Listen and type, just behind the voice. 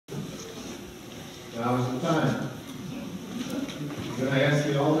Now is the time. I'm going to ask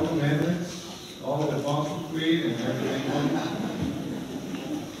you all the commandments, all the Apostles' Creed, and everything.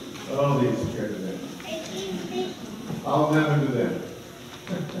 All these here today. I'll never do that.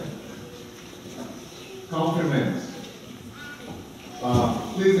 Compliments.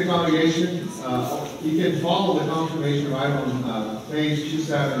 Please, the congregation, you can follow the confirmation right on page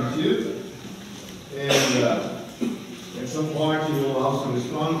 272. And at some point, you will also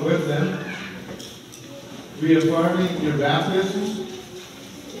respond with them, reaffirming your baptism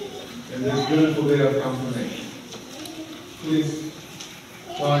in this beautiful day of confirmation. Please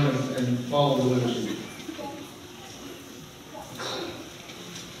join us and follow the liturgy.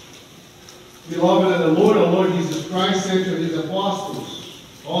 Beloved in the Lord, our Lord Jesus Christ said to his apostles,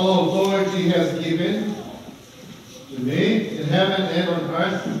 all authority has given to me in heaven and on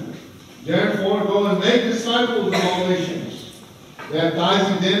earth. Therefore, go and make disciples of all nations,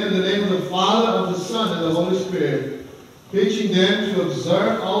 baptizing them in the name of the Father, of the Son, and the Holy Spirit, teaching them to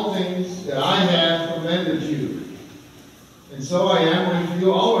observe all things that I have commanded you. And so I am with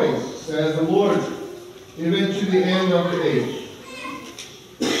you always, says the Lord, even to the end of the age.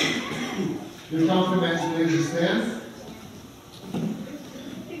 Your compliments, please stand.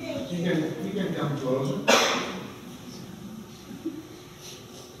 You can come closer.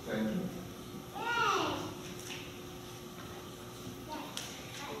 Thank you.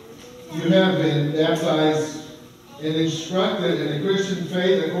 You have been baptized and instructed in the Christian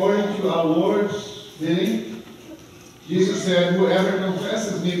faith according to our Lord's bidding. Jesus said, whoever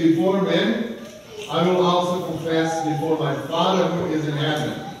confesses me before men, I will also confess before my Father who is in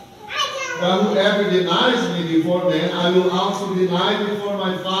heaven. But whoever denies me before men, I will also deny before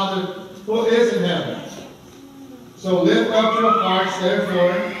my Father who is in heaven. So lift up your hearts,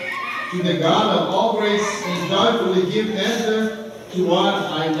 therefore, to the God of all grace, and joyfully give answer to what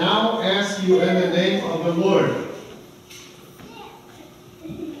I now ask you in the name of the Lord.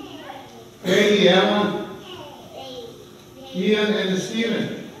 Caydee, Emma, Ian, and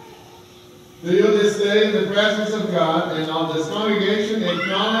Stephen, do you this day in the presence of God and of this congregation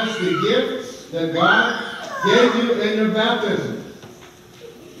acknowledge the gifts that God gave you in your baptism?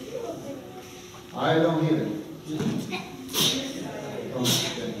 I don't hear it.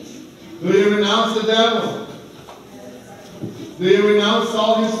 Do you renounce the devil? Do you renounce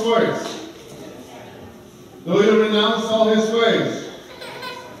all his works? Do you renounce all his ways?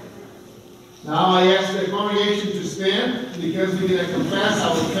 Now I ask the congregation to stand because we're going to confess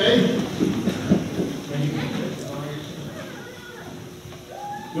our faith.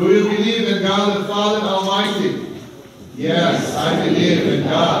 Do you believe in God the Father Almighty? Yes, I believe in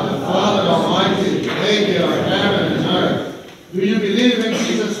God the Father Almighty, Maker of heaven and earth. Do you believe in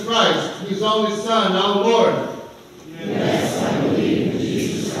Jesus Christ, His only Son, our Lord? Yes, I believe in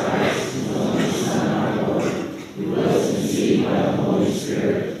Jesus Christ, His only Son, our Lord, who was conceived by the Holy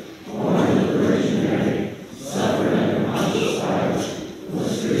Spirit, born of the Virgin Mary, suffered under Pontius Pilate,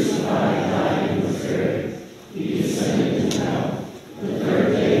 was crucified, died, and was buried. He descended into hell. The third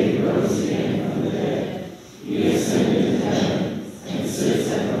day He rose again from the dead. He ascended into heaven and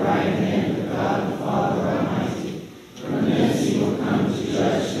sits at the right hand of God the Father Almighty. From thence He will come to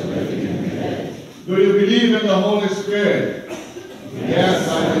judge the living and the dead. Do you believe in the Holy Spirit? Yes,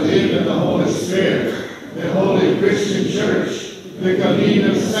 I believe in the Holy Spirit, the Holy Christian Church, the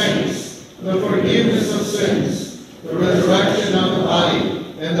communion of saints, the forgiveness of sins, the resurrection of the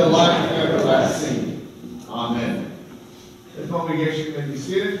body, and the life everlasting. Amen. The congregation may be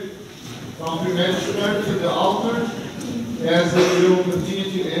seated. Compliments turn to the altar as we will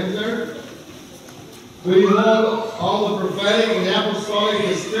continue to enter. Do you hold all the prophetic and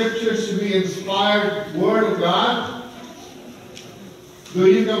apostolic scriptures to be inspired Word of God? Do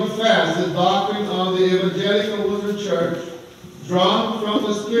you confess the doctrine of the Evangelical Lutheran Church drawn from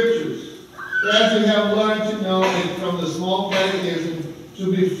the Scriptures, as you have learned to know it from the small catechism,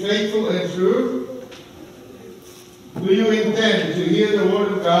 to be faithful and true? Do you intend to hear the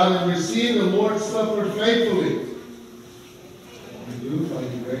Word of God and receive the Lord's Supper faithfully? You do by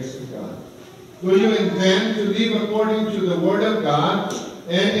the grace of God. Do you intend to live according to the Word of God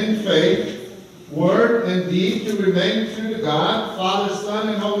and in faith, word, and deed to remain true to God, Father, Son,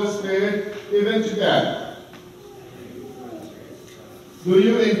 and Holy Spirit, even to death? Do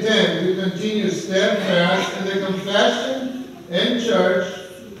you intend to continue steadfast in the confession and church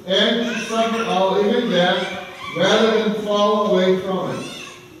and to suffer all, even death, rather than fall away from it?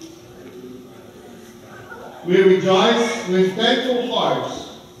 We rejoice with thankful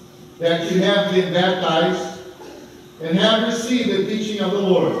hearts that you have been baptized and have received the teaching of the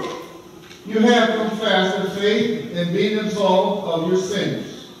Lord. You have confessed the faith and been absolved of your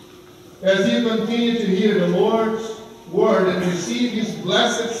sins. As you continue to hear the Lord's word and receive his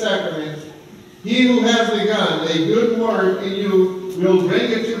blessed sacrament, he who has begun a good work in you will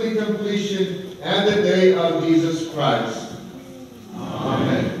bring it to the completion at the day of Jesus Christ.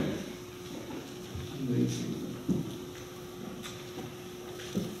 Amen.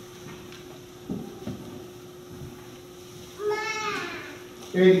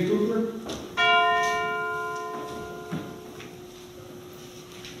 Caydee Cooper.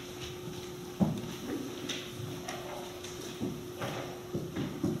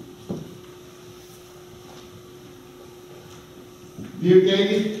 Dear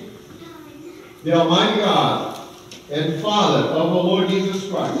Caydee, the Almighty God and Father of our Lord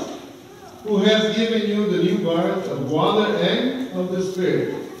Jesus Christ, who has given you the new birth of water and of the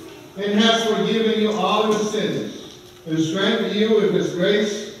Spirit, and has forgiven you all your sins, and strengthened you with his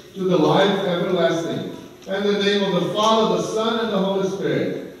grace to the life everlasting. In the name of the Father, the Son, and the Holy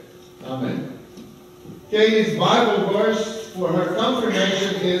Spirit. Amen. Caydee's Bible verse for her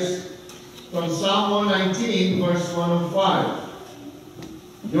confirmation is from Psalm 119, verse 105.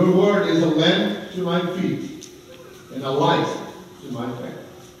 Your word is a lamp to my feet and a light to my path.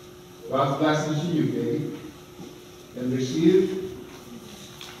 God's blessings to you, Caydee. And receive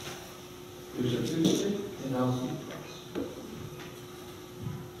your certificate and I'll speak Christ.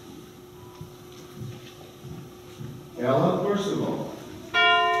 Ella Percival.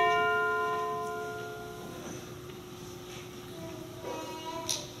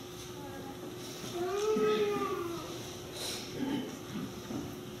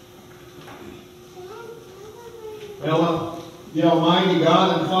 Ella, the Almighty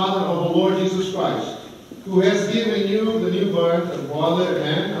God and Father of the Lord Jesus Christ, who has given you the new birth of water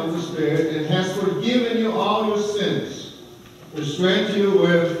and of the Spirit, and has forgiven you all your sins, to strengthen you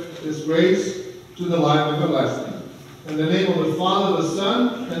with his grace to the life everlasting. In the name of the Father, the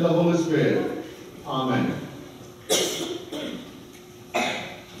Son, and the Holy Spirit. Amen.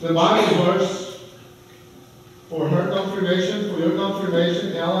 The Bible verse for her confirmation, for your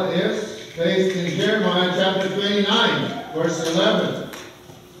confirmation, Ella, is based in Jeremiah chapter 29, verse 11.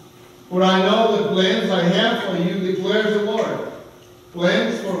 For I know the plans I have for you, declares the Lord.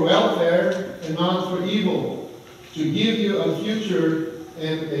 Plans for welfare and not for evil, to give you a future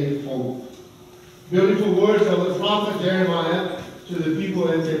and a hope. Beautiful words of the prophet Jeremiah to the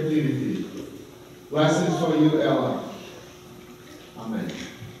people in captivity. Blessings for you, Ella. Amen.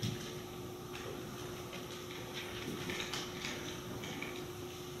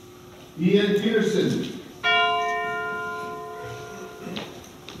 Ian Petersen.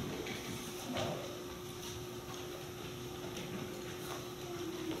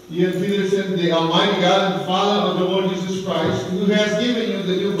 Ian Petersen, the Almighty God and Father of the Lord Jesus Christ, who has given you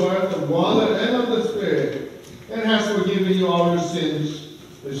the new birth of water and of the Spirit, and has forgiven you all your sins,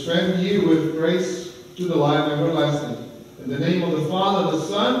 to strengthen you with grace to the life everlasting. In the name of the Father, the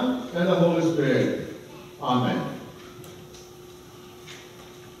Son, and the Holy Spirit. Amen.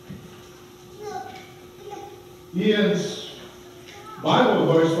 Ian's Bible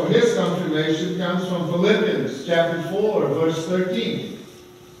verse for his confirmation comes from Philippians chapter 4, verse 13.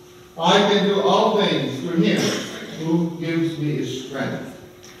 I can do all things through him who gives me his strength.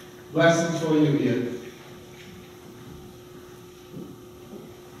 Blessings for you, Ian.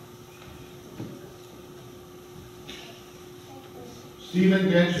 Stephen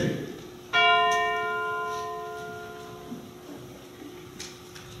Gentry.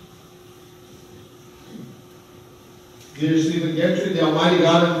 Dear Stephen Gentry, the Almighty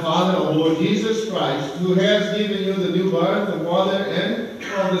God and Father of Lord Jesus Christ, who has given you the new birth of water and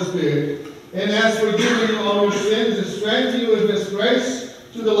of the Spirit, and has forgiven you all your sins, and strengthened you with his grace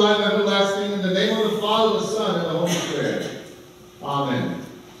to the life everlasting, in the name of the Father, the Son, and the Holy Spirit. Amen.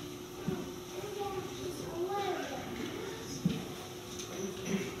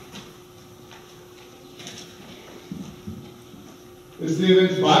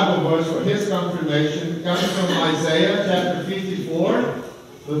 Stephen's Bible verse for his confirmation comes from Isaiah chapter 54,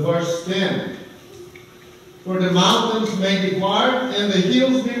 the verse 10. For the mountains may depart and the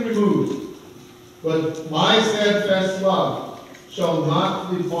hills be removed, but my steadfast love shall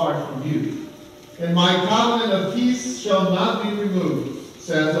not depart from you, and my covenant of peace shall not be removed,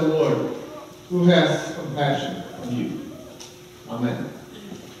 says the Lord, who has compassion on you. Amen.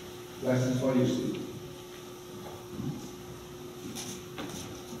 Blessings for you, Stephen.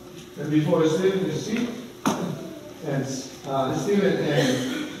 And before Stephen is seated, and Stephen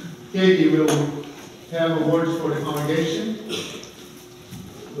and Caydee will have words for the congregation.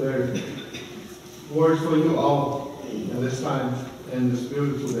 They're words for you all at this time and this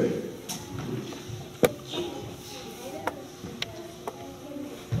beautiful day.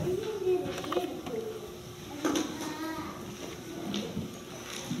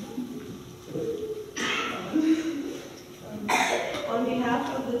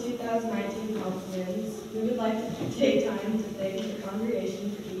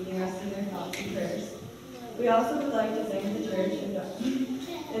 We also would like to thank the church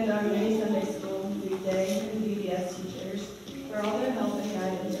and our many Sunday school, weekday, and VBS teachers for all their help and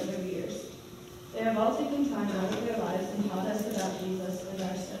guidance over the years. They have all taken time out of their lives and taught us about Jesus and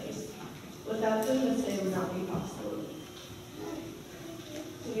our studies. Without them, this day would not be possible.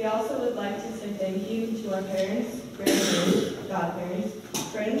 We also would like to say thank you to our parents, grandparents, godparents,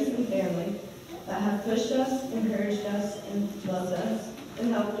 friends, and family that have pushed us, encouraged us, and loved us,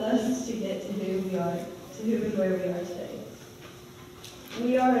 and helped us to get to who we are, to who and where we are today.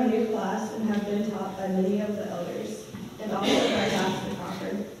 We are a new class and have been taught by many of the elders, and also by Pastor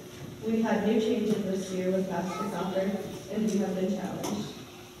Kopper. We've had new changes this year with Pastor Kopper, and we have been challenged.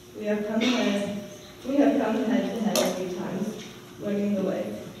 We have come head to head a few times, learning the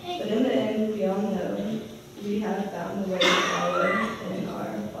way. But in the end, we all know we have found the way to follow in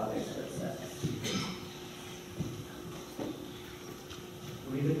our Father's footsteps.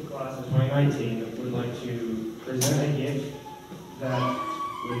 We, the class of 2019, would like to present a gift that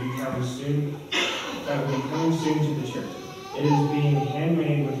will be coming soon to the church. It is being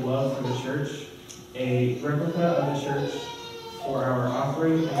handmade with love for the church, a replica of the church for our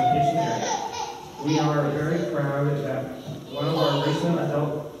offering in the kitchen area. We are very proud that one of our recent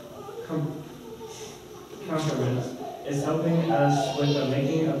adult compliments is helping us with the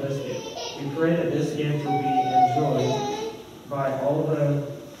making of this gift. We pray that this gift will be enjoyed by all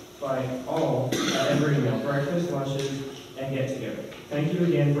at every meal, breakfast, lunches, and get together. Thank you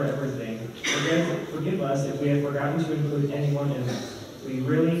again for everything. Forgive us if we have forgotten to include anyone in this. We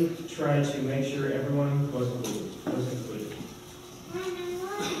really try to make sure everyone was included.